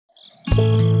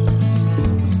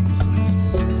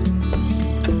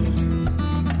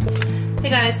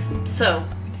So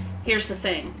here's the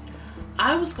thing.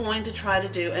 I was going to try to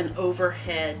do an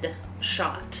overhead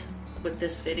shot with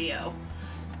this video.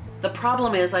 The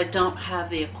problem is I don't have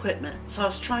the equipment. So I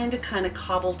was trying to kind of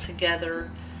cobble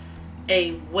together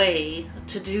a way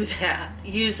to do that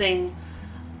using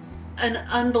an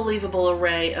unbelievable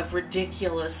array of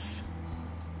ridiculous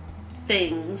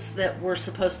things that were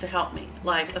supposed to help me,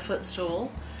 like a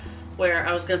footstool where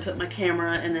I was going to put my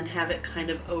camera and then have it kind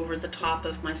of over the top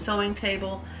of my sewing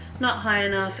table, not high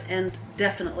enough and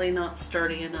definitely not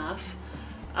sturdy enough.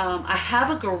 I have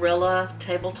a Gorilla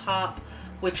tabletop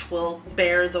which will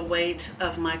bear the weight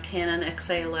of my Canon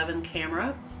XA11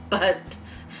 camera, but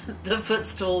the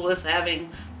footstool was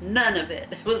having none of it.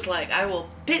 It was like, I will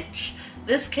pitch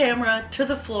this camera to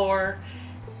the floor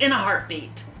in a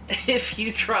heartbeat if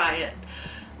you try it.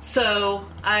 So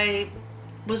I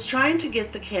was trying to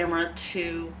get the camera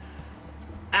to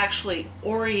actually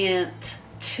orient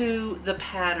to the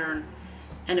pattern,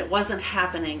 and it wasn't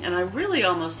happening, and I really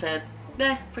almost said,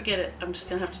 forget it, I'm just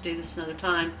gonna have to do this another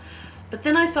time. But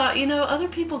then I thought, you know, other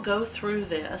people go through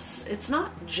this, it's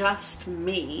not just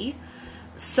me.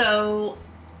 So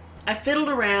I fiddled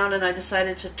around and I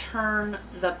decided to turn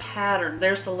the pattern.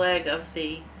 There's the leg of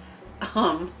the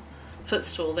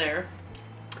footstool there.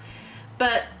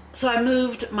 But so I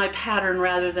moved my pattern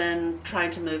rather than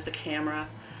trying to move the camera.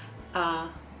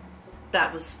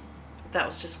 That was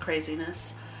just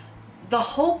craziness. The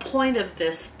whole point of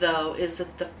this, though, is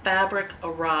that the fabric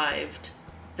arrived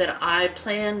that I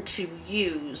plan to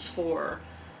use for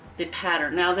the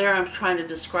pattern. Now there I'm trying to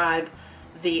describe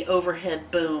the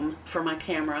overhead boom for my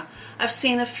camera. I've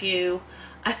seen a few.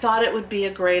 I thought it would be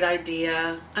a great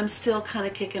idea. I'm still kind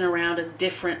of kicking around a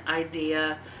different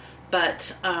idea,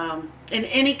 but in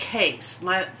any case,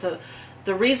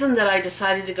 the reason that I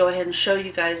decided to go ahead and show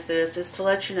you guys this is to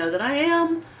let you know that I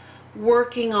am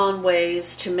working on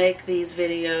ways to make these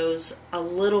videos a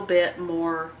little bit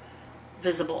more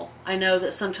visible. I know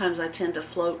that sometimes I tend to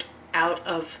float out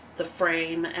of the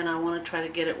frame, and I want to try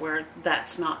to get it where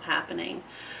that's not happening.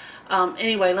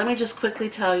 Anyway, let me just quickly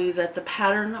tell you that the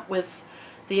pattern with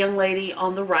the young lady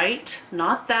on the right,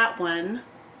 not that one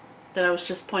that I was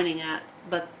just pointing at,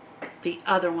 but the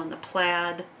other one, the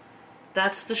plaid,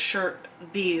 that's the shirt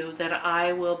view that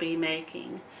I will be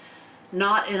making.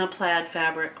 Not in a plaid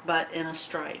fabric, but in a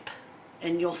stripe,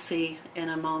 and you'll see in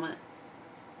a moment.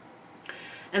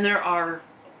 And there are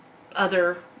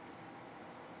other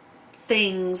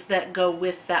things that go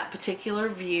with that particular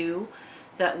view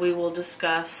that we will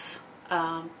discuss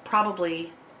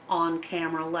probably on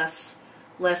camera, less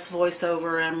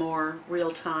voiceover and more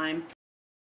real time.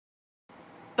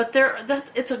 But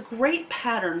it's a great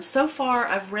pattern. So far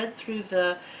I've read through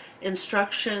the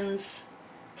instructions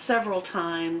several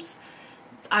times.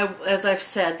 As I've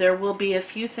said, there will be a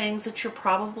few things that you're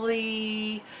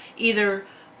probably either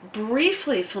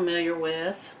briefly familiar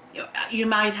with, you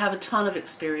might have a ton of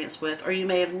experience with, or you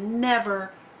may have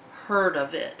never heard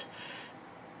of it.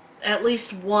 At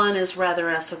least one is rather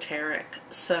esoteric.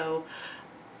 So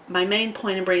my main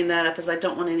point in bringing that up is I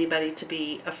don't want anybody to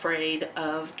be afraid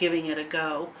of giving it a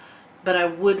go, but I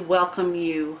would welcome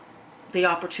you the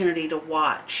opportunity to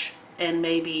watch and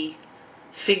maybe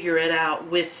figure it out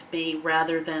with me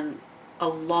rather than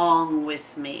along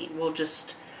with me. We'll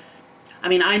just, I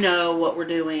mean, I know what we're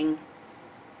doing.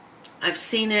 I've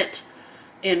seen it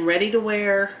in ready to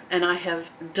wear, and I have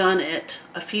done it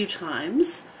a few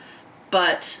times,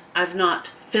 but I've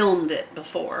not filmed it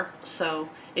before. So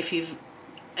if you've,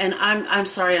 and I'm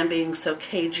sorry I'm being so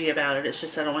cagey about it. It's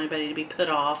just I don't want anybody to be put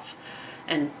off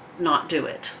and not do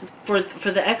it. For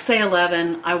the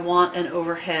XA11, I want an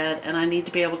overhead, and I need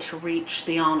to be able to reach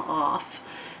the on-off.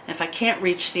 If I can't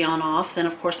reach the on-off, then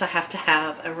of course I have to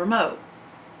have a remote.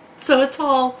 So it's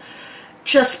all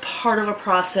just part of a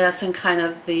process and kind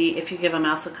of the if you give a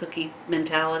mouse a cookie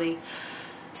mentality.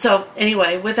 So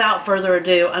anyway, without further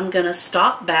ado, I'm going to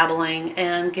stop babbling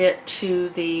and get to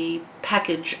the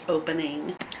package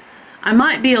opening. I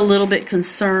might be a little bit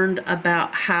concerned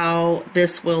about how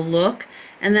this will look,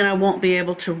 and then I won't be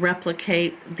able to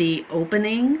replicate the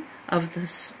opening of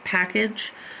this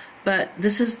package, but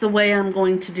this is the way I'm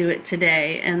going to do it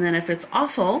today, and then if it's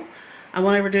awful, I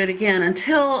won't ever do it again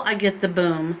until I get the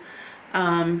boom.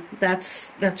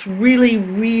 That's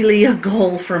really a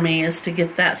goal for me, is to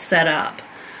get that set up.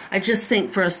 I just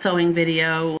think for a sewing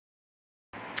video,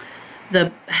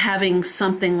 having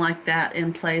something like that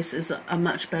in place is a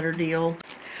much better deal.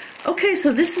 Okay,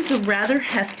 so this is a rather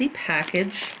hefty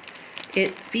package.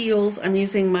 It feels, I'm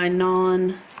using my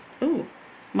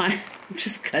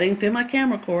just cutting through my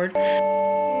camera cord.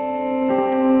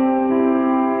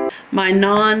 my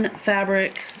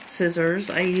non-fabric scissors.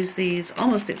 I use these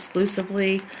almost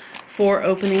exclusively for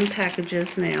opening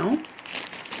packages now.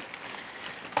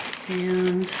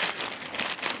 And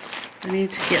I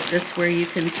need to get this where you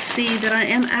can see that I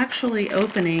am actually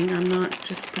opening. I'm not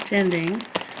just pretending.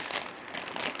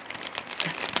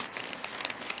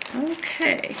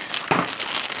 Okay.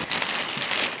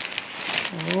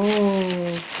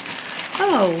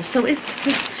 Oh, so it's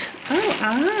the,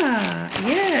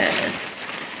 yes.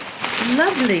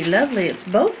 Lovely, lovely. It's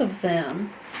both of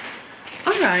them.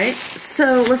 Alright,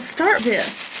 so let's start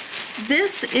this.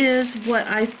 This is what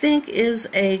I think is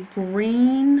a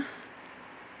green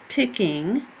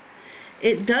ticking.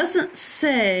 It doesn't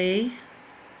say.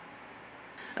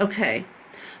 Okay,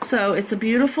 so it's a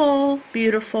beautiful,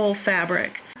 beautiful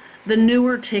fabric. The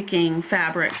newer ticking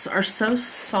fabrics are so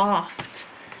soft.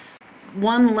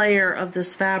 One layer of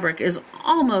this fabric is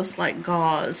almost like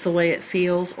gauze, the way it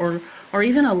feels, or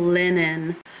even a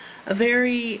linen. A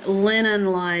very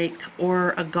linen-like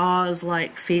or a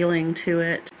gauze-like feeling to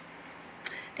it.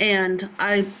 And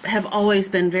I have always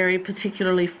been very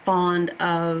particularly fond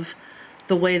of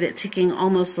the way that ticking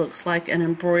almost looks like an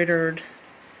embroidered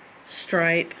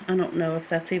stripe. I don't know if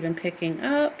that's even picking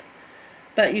up,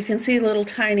 but you can see little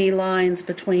tiny lines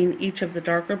between each of the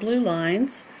darker blue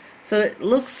lines. So it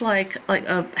looks like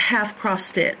a half cross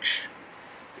stitch.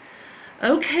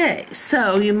 Okay,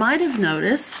 so you might have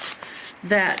noticed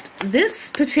that this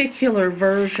particular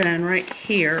version right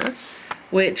here,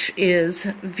 which is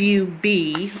view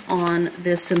B on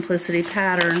this Simplicity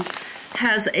pattern,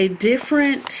 has a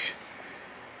different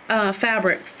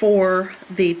fabric for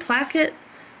the placket,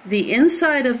 the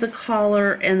inside of the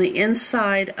collar, and the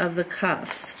inside of the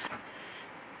cuffs.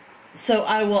 So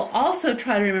I will also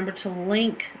try to remember to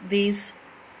link these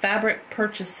fabric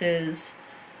purchases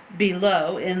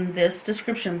below in this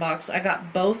description box. I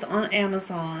got both on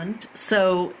Amazon,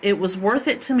 so it was worth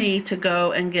it to me to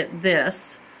go and get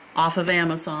this off of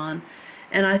Amazon.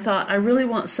 And I thought, I really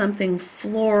want something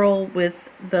floral with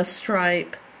the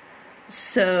stripe.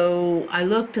 So I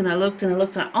looked and I looked and I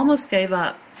looked and I almost gave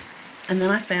up. And then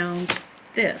I found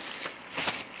this.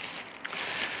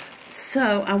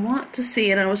 So I want to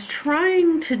see it. I was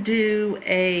trying to do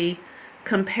a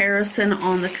comparison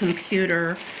on the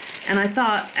computer, and I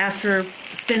thought, after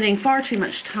spending far too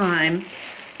much time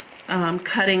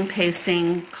cutting,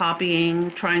 pasting,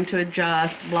 copying, trying to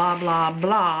adjust, blah, blah,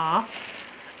 blah,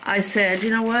 I said, you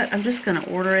know what, I'm just going to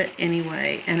order it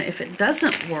anyway. And if it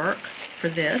doesn't work for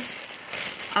this,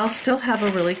 I'll still have a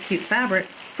really cute fabric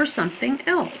for something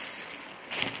else.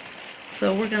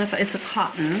 So we're going to, it's a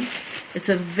cotton. It's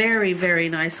a very, very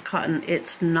nice cotton.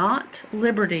 It's not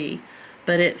Liberty,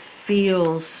 but it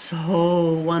feels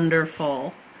so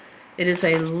wonderful. It is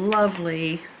a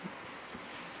lovely,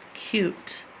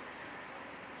 cute,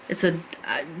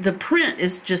 the print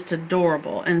is just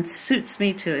adorable and suits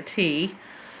me to a T,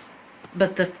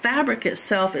 but the fabric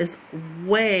itself is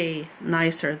way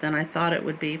nicer than I thought it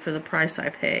would be for the price I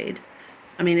paid.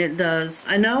 I mean, it does.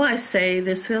 I know I say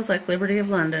this feels like Liberty of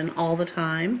London all the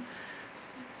time,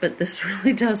 but this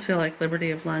really does feel like Liberty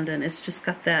of London. It's just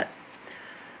got that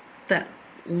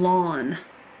lawn,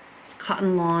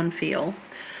 cotton lawn feel.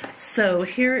 So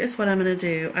here is what I'm going to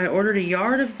do. I ordered a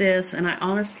yard of this, and I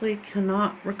honestly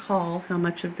cannot recall how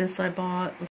much of this I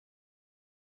bought.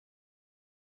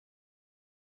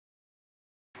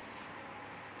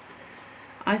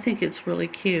 I think it's really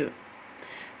cute.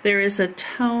 There is a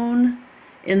tone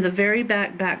in the very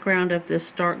background of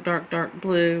this dark, dark, dark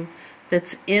blue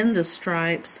that's in the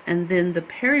stripes, and then the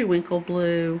periwinkle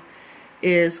blue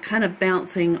is kind of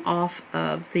bouncing off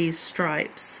of these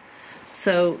stripes.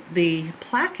 So the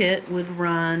placket would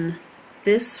run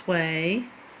this way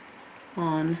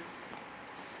on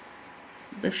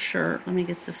the shirt. Let me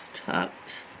get this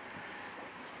tucked.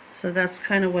 So that's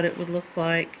kind of what it would look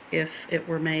like if it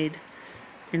were made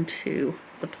into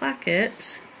the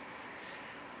placket.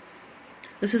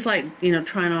 This is like, you know,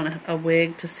 trying on a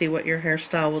wig to see what your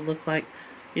hairstyle would look like.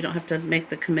 You don't have to make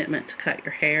the commitment to cut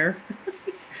your hair.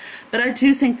 But I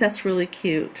do think that's really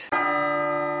cute.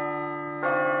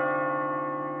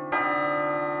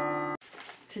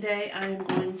 Today I'm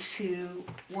going to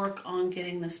work on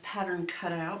getting this pattern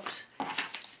cut out.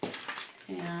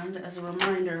 And as a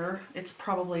reminder, it's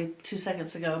probably 2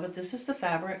 seconds ago, but this is the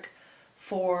fabric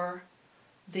for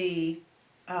the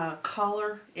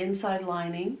collar inside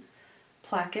lining,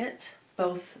 placket,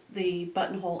 both the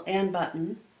buttonhole and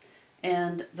button,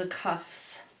 and the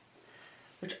cuffs,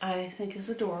 which I think is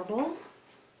adorable.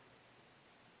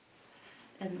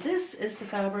 And this is the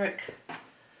fabric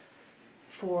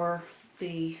for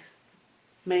the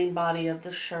main body of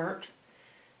the shirt.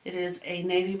 It is a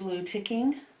navy blue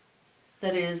ticking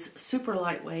that is super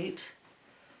lightweight.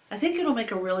 I think it'll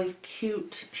make a really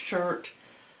cute shirt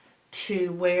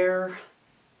to wear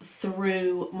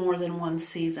through more than one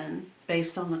season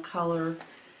based on the color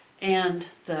and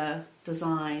the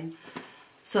design.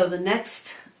 So the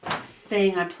next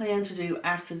thing I plan to do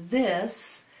after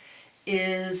this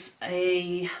is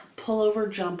a pullover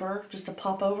jumper, just a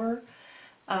popover.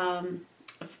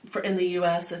 In the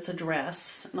US it's a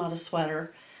dress, not a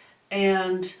sweater.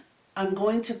 And I'm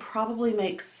going to probably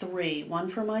make 3. One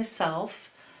for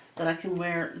myself that I can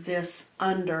wear this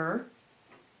under,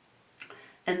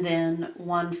 and then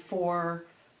one for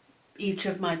each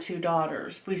of my 2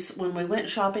 daughters. When we went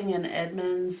shopping in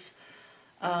Edmonds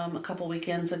a couple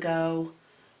weekends ago,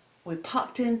 we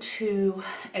popped into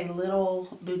a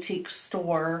little boutique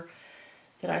store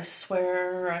that I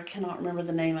swear I cannot remember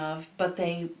the name of, but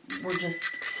they were just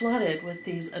flooded with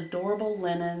these adorable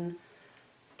linen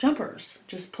jumpers.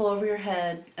 Just pull over your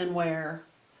head and wear.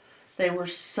 They were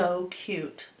so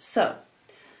cute. So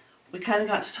we kind of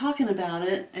got to talking about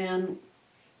it, and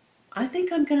I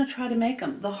think I'm going to try to make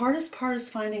them. The hardest part is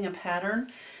finding a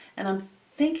pattern, and I'm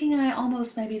thinking I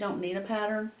almost maybe don't need a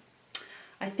pattern.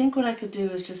 I think what I could do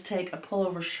is just take a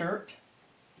pullover shirt,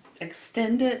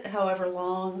 extend it however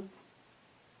long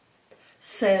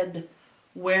said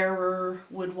wearer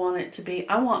would want it to be.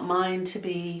 I want mine to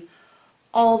be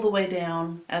all the way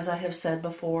down, as I have said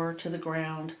before, to the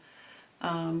ground.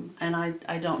 And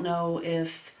I don't know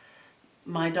if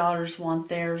my daughters want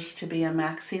theirs to be a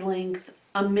maxi length,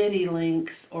 a midi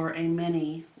length, or a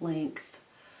mini length.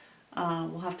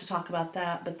 We'll have to talk about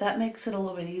that, but that makes it a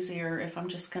little bit easier if I'm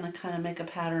just going to kind of make a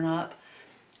pattern up.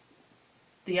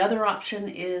 The other option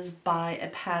is buy a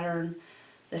pattern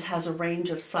that has a range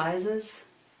of sizes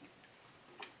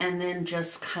and then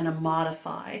just kind of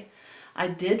modify. I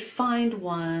did find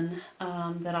one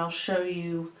that I'll show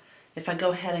you if I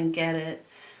go ahead and get it.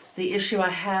 The issue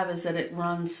I have is that it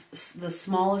runs, the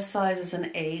smallest size is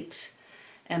an 8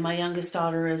 and my youngest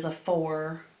daughter is a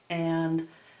 4, and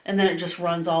then it just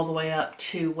runs all the way up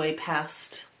to way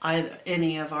past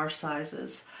any of our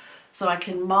sizes. So I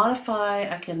can modify,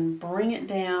 I can bring it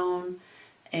down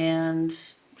and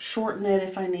shorten it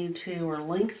if I need to, or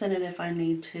lengthen it if I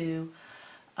need to.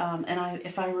 And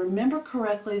if I remember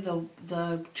correctly,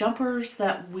 the jumpers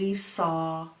that we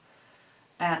saw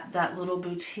at that little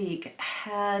boutique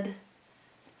had,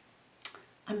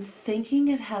 I'm thinking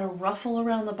it had a ruffle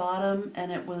around the bottom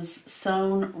and it was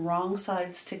sewn wrong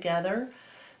sides together,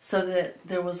 so that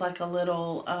there was like a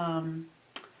little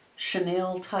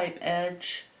chenille type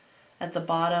edge at the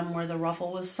bottom where the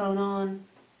ruffle was sewn on.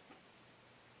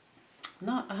 I'm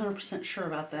not 100% sure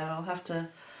about that. I'll have to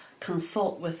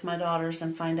consult with my daughters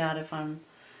and find out if I'm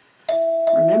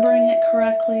remembering it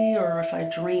correctly or if I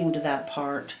dreamed that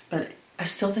part. But I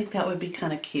still think that would be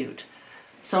kind of cute.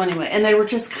 So anyway, and they were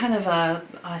just kind of a,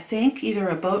 I think either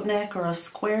a boat neck or a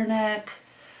square neck,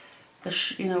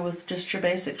 you know, with just your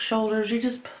basic shoulders. You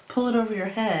just pull it over your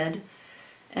head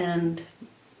and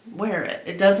wear it.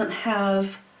 It doesn't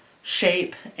have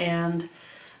shape, and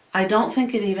I don't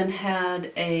think it even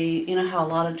had a, you know how a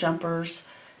lot of jumpers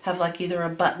have like either a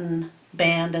button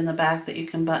band in the back that you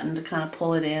can button to kind of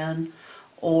pull it in,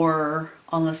 or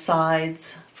on the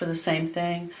sides for the same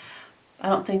thing. I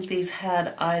don't think these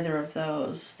had either of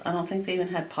those. I don't think they even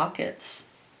had pockets.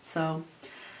 So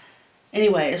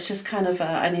anyway, it's just kind of a,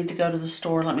 I need to go to the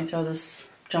store, let me throw this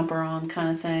jumper on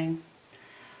kind of thing.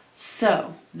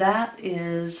 So that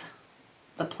is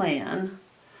the plan.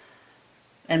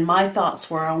 And my thoughts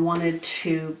were I wanted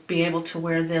to be able to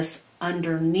wear this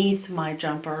underneath my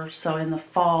jumper. So in the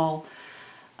fall,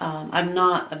 I'm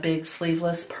not a big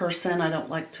sleeveless person. I don't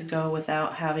like to go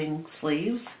without having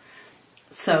sleeves.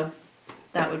 So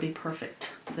that would be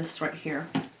perfect, this right here.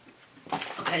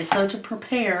 Okay, so to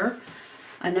prepare,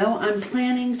 I know I'm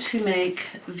planning to make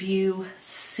view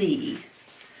C.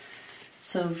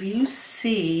 So view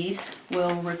C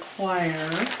will require,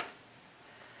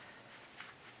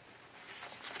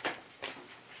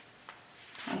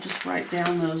 I'll just write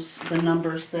down the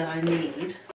numbers that I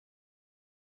need.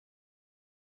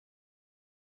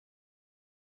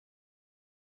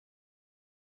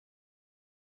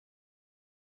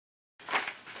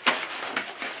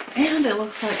 And it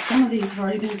looks like some of these have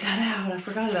already been cut out. I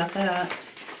forgot about that.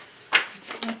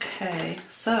 Okay,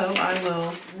 so I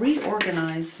will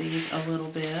reorganize these a little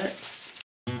bit.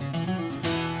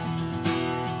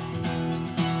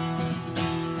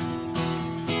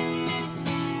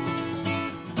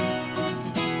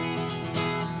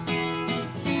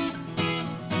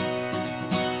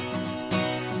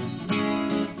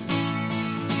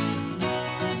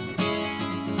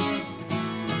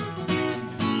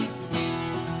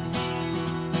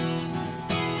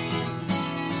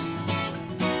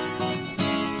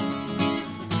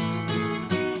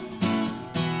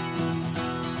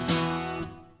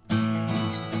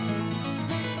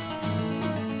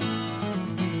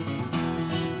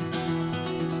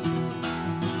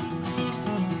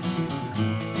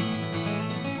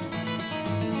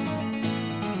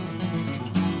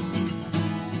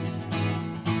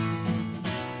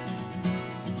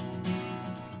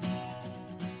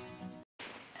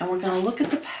 and we're going to look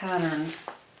at the pattern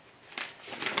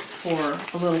for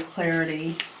a little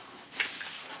clarity.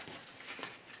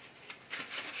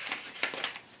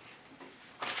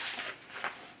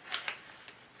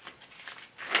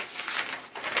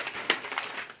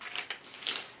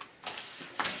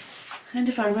 And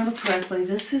if I remember correctly,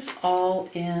 this is all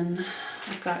in,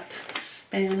 I've got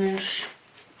Spanish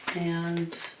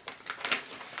and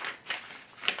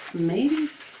maybe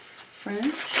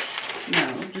French?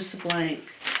 No, just a blank,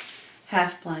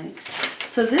 half blank.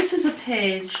 So this is a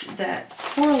page that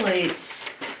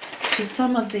correlates to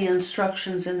some of the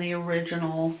instructions in the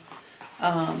original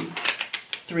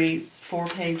 3-4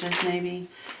 pages maybe.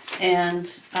 And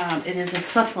it is a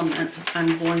supplement,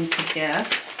 I'm going to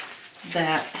guess,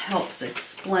 that helps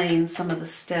explain some of the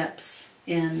steps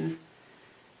in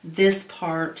this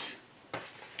part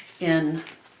in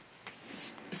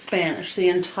Spanish. The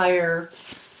entire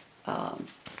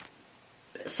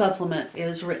supplement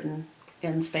is written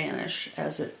in Spanish,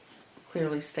 as it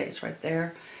clearly states right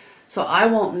there. So I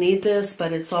won't need this,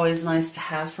 but it's always nice to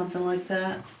have something like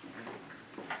that.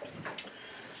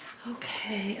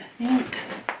 Okay, I think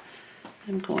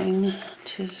I'm going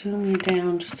to zoom you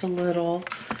down just a little.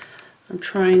 I'm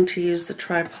trying to use the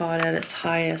tripod at its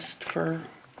highest for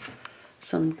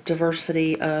some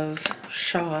diversity of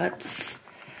shots,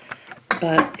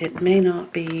 but it may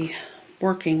not be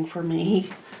working for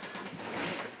me.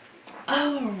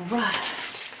 All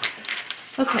right.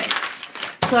 Okay.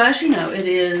 So as you know, it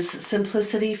is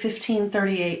Simplicity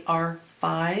 1538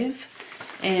 R5,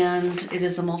 and it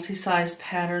is a multi-size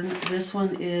pattern. This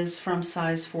one is from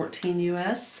size 14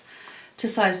 US to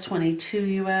size 22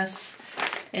 US,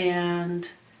 and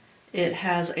it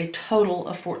has a total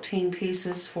of 14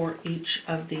 pieces for each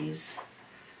of these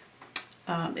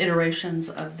iterations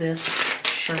of this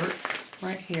shirt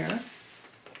right here.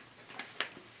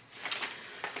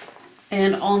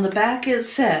 And on the back it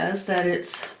says that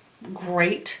it's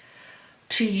great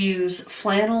to use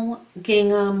flannel,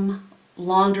 gingham,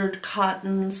 laundered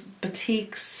cottons,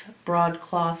 batiks,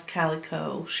 broadcloth,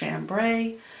 calico,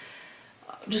 chambray,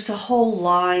 just a whole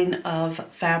line of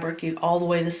fabric, all the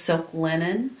way to silk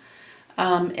linen.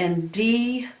 And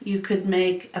D you could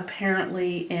make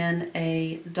apparently in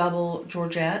a double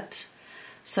georgette.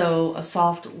 So a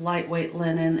soft, lightweight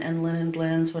linen and linen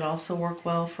blends would also work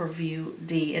well for view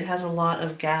D. It has a lot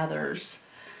of gathers.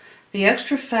 The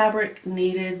extra fabric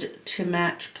needed to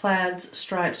match plaids,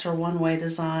 stripes, or one-way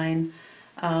design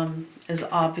is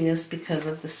obvious because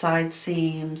of the side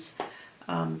seams,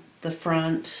 the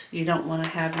front. You don't want to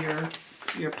have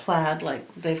your plaid like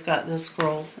they've got this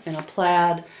girl in a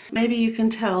plaid. Maybe you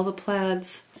can tell the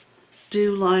plaids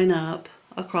do line up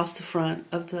across the front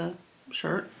of the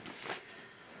shirt.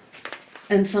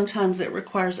 And sometimes it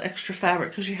requires extra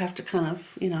fabric because you have to kind of,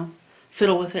 you know,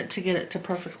 fiddle with it to get it to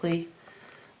perfectly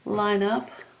line up.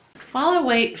 While I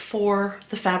wait for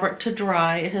the fabric to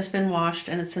dry, it has been washed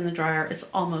and it's in the dryer. It's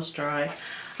almost dry.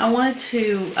 I wanted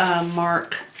to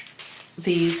mark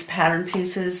these pattern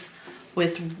pieces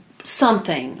with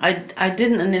something. I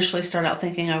didn't initially start out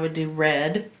thinking I would do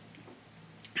red.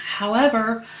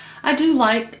 However, I do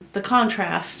like the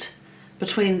contrast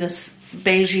between this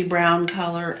beigey brown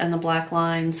color and the black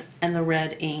lines and the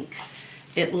red ink.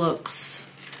 It looks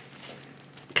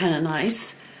kind of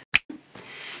nice.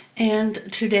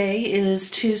 And today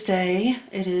is Tuesday.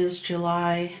 It is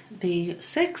July the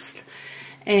 6th,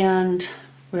 and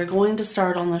we're going to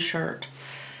start on the shirt.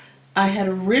 I had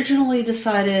originally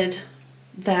decided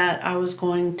that I was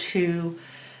going to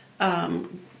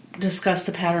discuss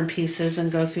the pattern pieces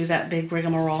and go through that big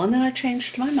rigmarole, and then I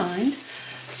changed my mind.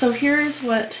 So here's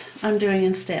what I'm doing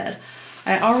instead.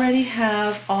 I already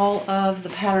have all of the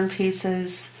pattern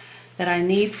pieces that I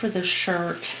need for the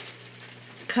shirt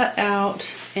cut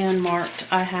out and marked.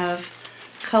 I have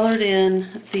colored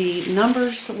in the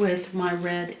numbers with my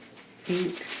red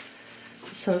ink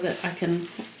so that I can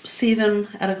see them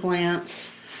at a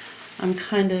glance. I'm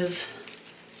kind of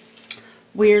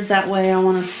weird that way. I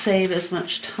want to save as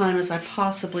much time as I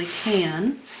possibly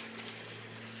can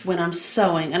when I'm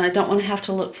sewing, and I don't want to have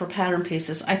to look for pattern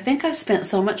pieces. I think I spent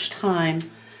so much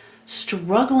time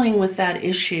struggling with that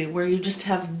issue where you just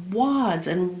have wads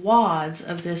and wads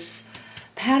of this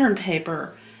pattern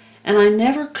paper, and I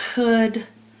never could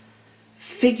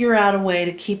figure out a way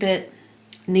to keep it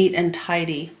neat and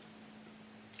tidy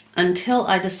until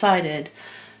I decided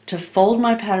to fold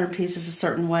my pattern pieces a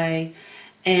certain way.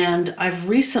 And I've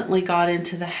recently got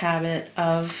into the habit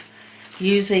of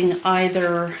using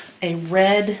either a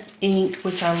red ink,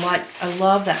 which I like. I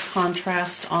love that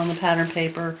contrast on the pattern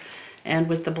paper and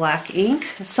with the black ink.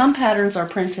 Some patterns are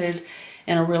printed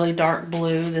and a really dark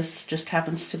blue. This just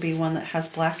happens to be one that has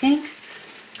black ink.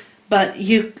 But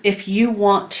if you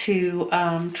want to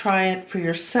try it for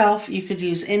yourself, you could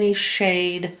use any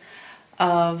shade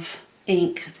of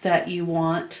ink that you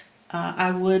want.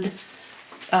 I would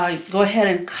go ahead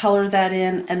and color that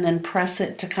in and then press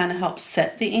it to kind of help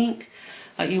set the ink.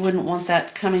 You wouldn't want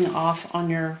that coming off on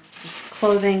your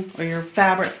clothing or your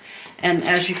fabric. And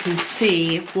as you can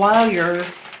see, while you're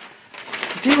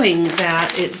doing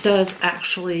that, it does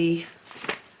actually,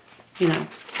 you know,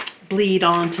 bleed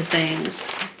onto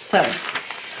things. So,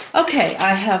 okay,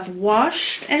 I have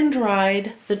washed and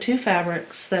dried the two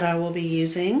fabrics that I will be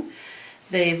using.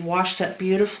 They've washed up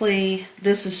beautifully.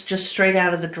 This is just straight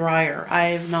out of the dryer. I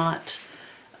have not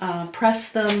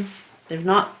pressed them. They've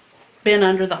not been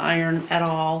under the iron at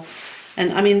all.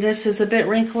 And I mean, this is a bit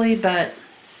wrinkly, but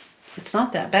it's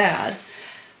not that bad.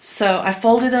 So I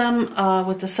folded them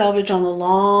with the selvage on the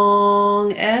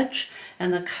long edge,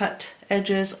 and the cut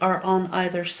edges are on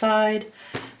either side.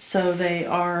 So they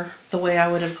are the way I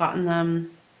would have gotten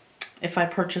them if I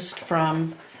purchased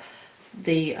from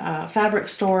the fabric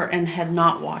store and had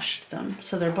not washed them.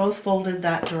 So they're both folded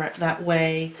that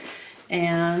way.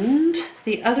 And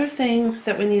the other thing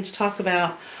that we need to talk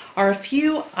about are a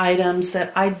few items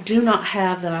that I do not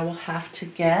have that I will have to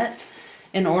get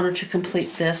in order to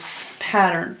complete this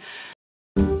pattern.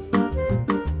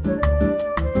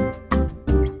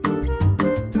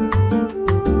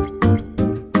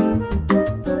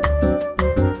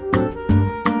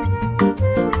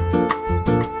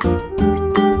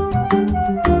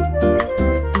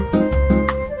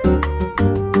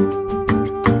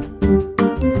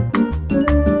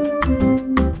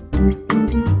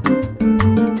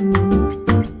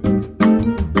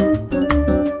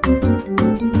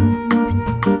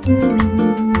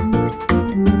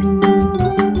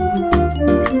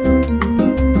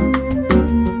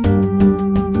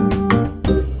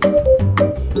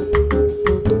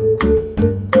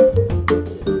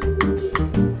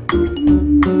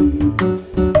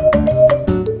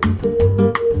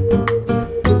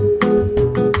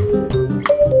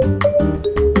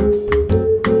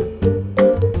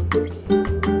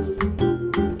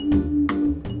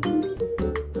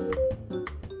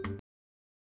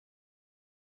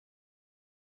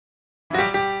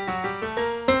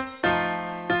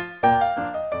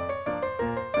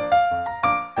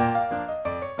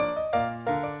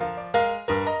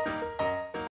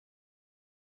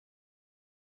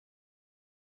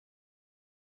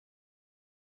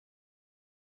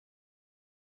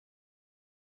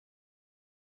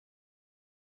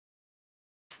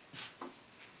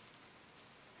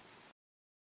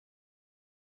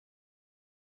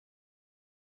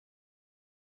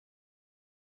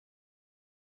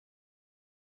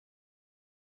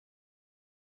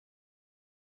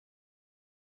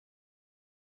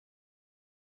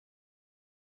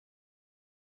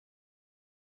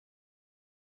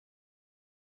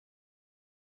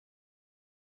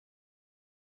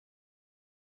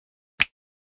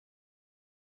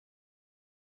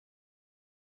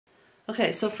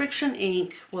 Okay, so friction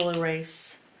ink will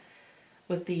erase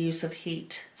with the use of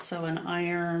heat. So an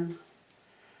iron,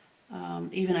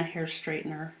 even a hair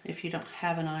straightener. If you don't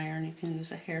have an iron, you can use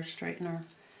a hair straightener.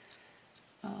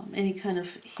 Any kind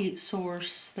of heat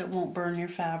source that won't burn your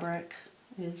fabric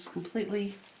is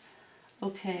completely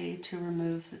okay to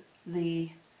remove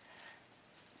the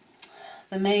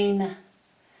main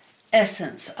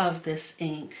essence of this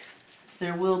ink.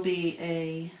 There will be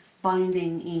a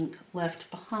binding ink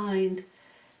left behind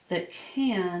that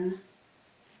can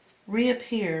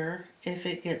reappear if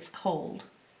it gets cold.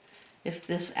 If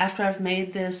this, after I've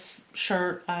made this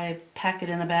shirt, I pack it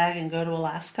in a bag and go to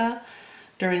Alaska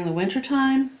during the winter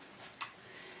time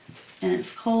and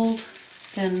it's cold,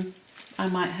 then I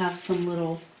might have some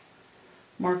little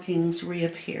markings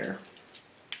reappear.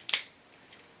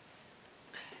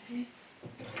 Okay,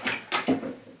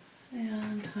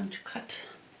 and time to cut.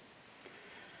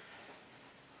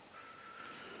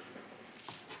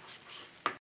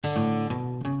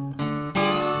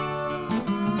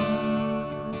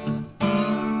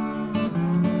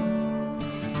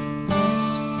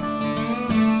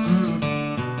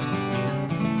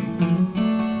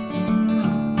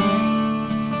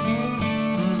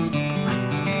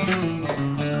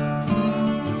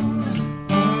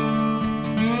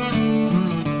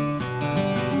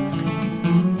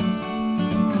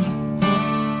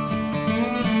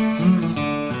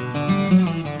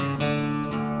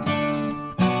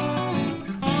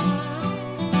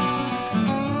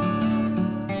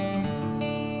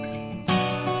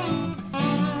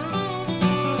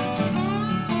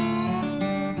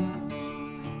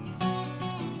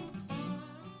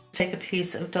 Take a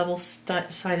piece of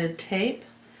double-sided tape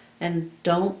and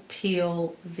don't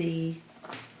peel the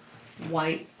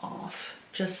white off.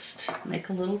 Just make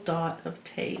a little dot of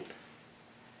tape,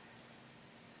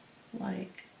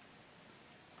 like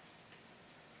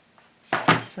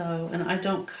so. And I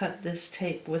don't cut this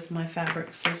tape with my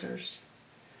fabric scissors,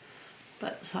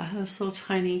 but so I have this little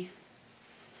tiny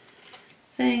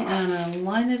thing, and I'm going to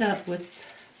line it up with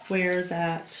where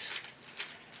that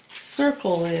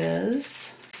circle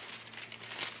is.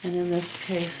 And in this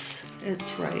case,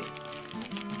 it's right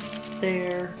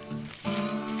there,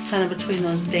 kind of between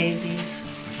those daisies.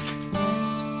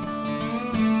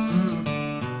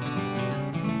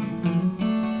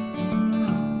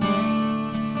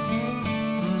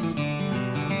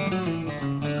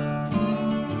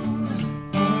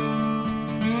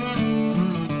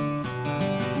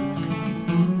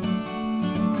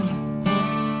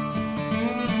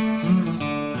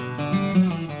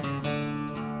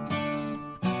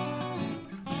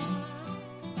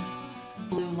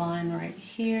 Blue line right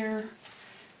here,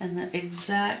 and the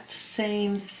exact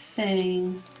same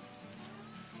thing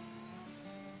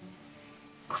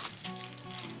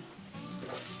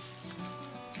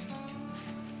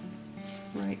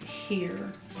right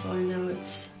here, so I know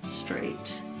it's straight.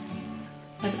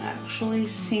 I've actually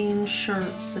seen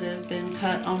shirts that have been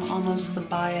cut on almost the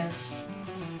bias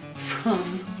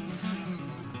from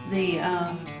the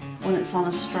when it's on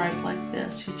a stripe like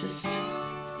this. You just,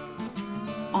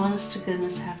 honest to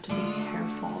goodness, have to be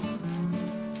careful.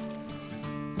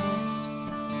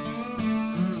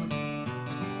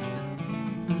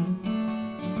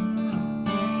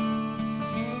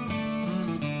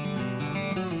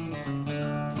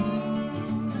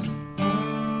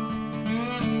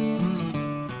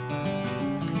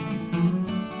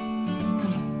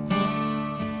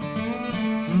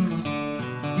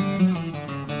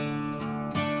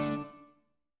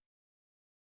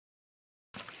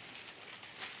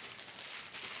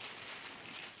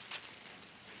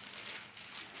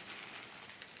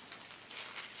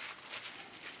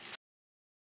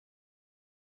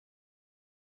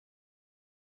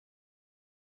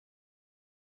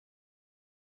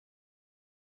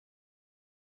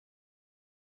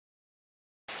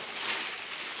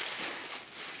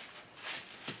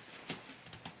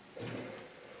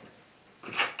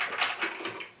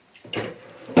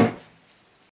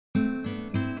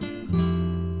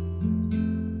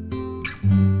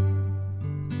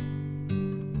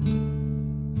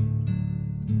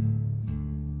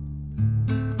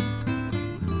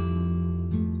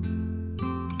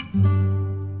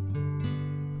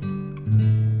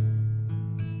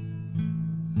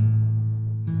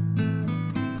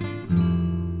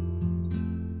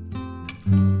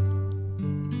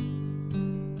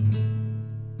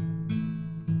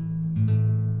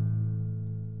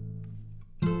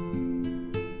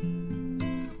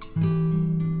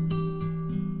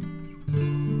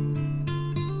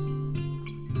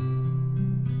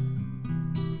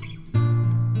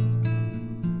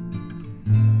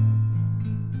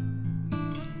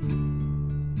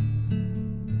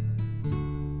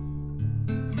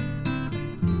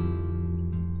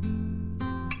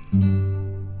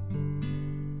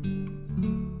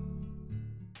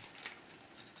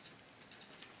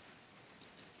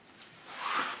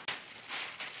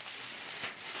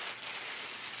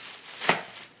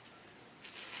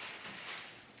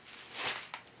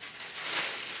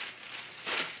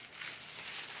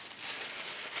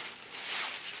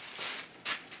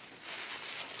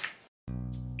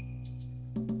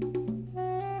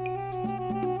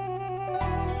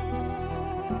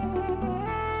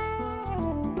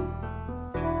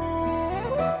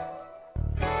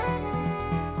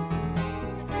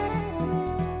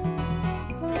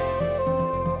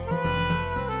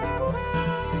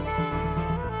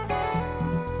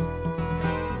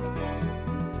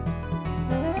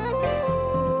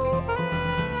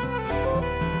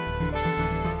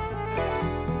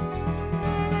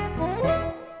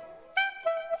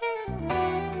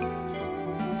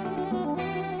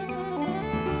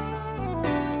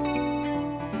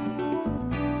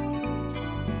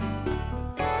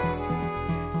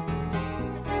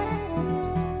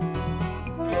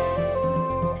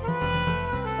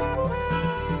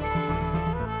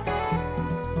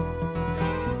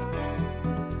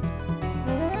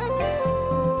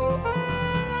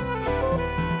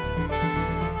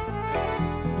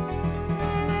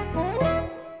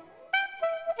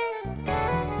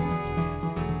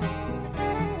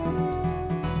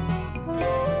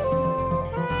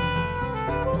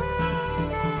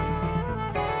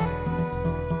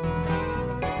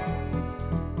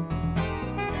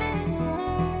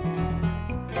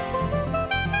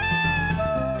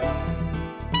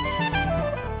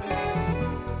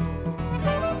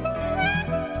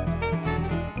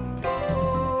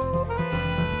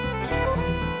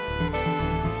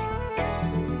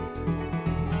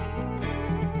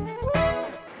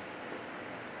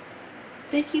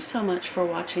 Thank you so much for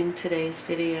watching today's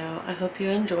video. I hope you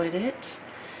enjoyed it.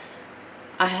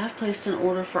 I have placed an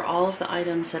order for all of the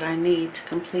items that I need to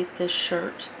complete this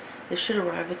shirt. They should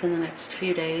arrive within the next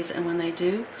few days, and when they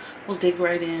do, we'll dig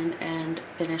right in and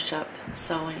finish up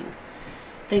sewing.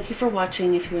 Thank you for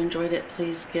watching. If you enjoyed it,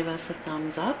 please give us a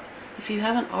thumbs up. If you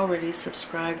haven't already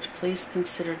subscribed, please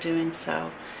consider doing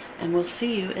so, and we'll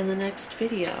see you in the next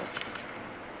video.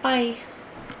 Bye!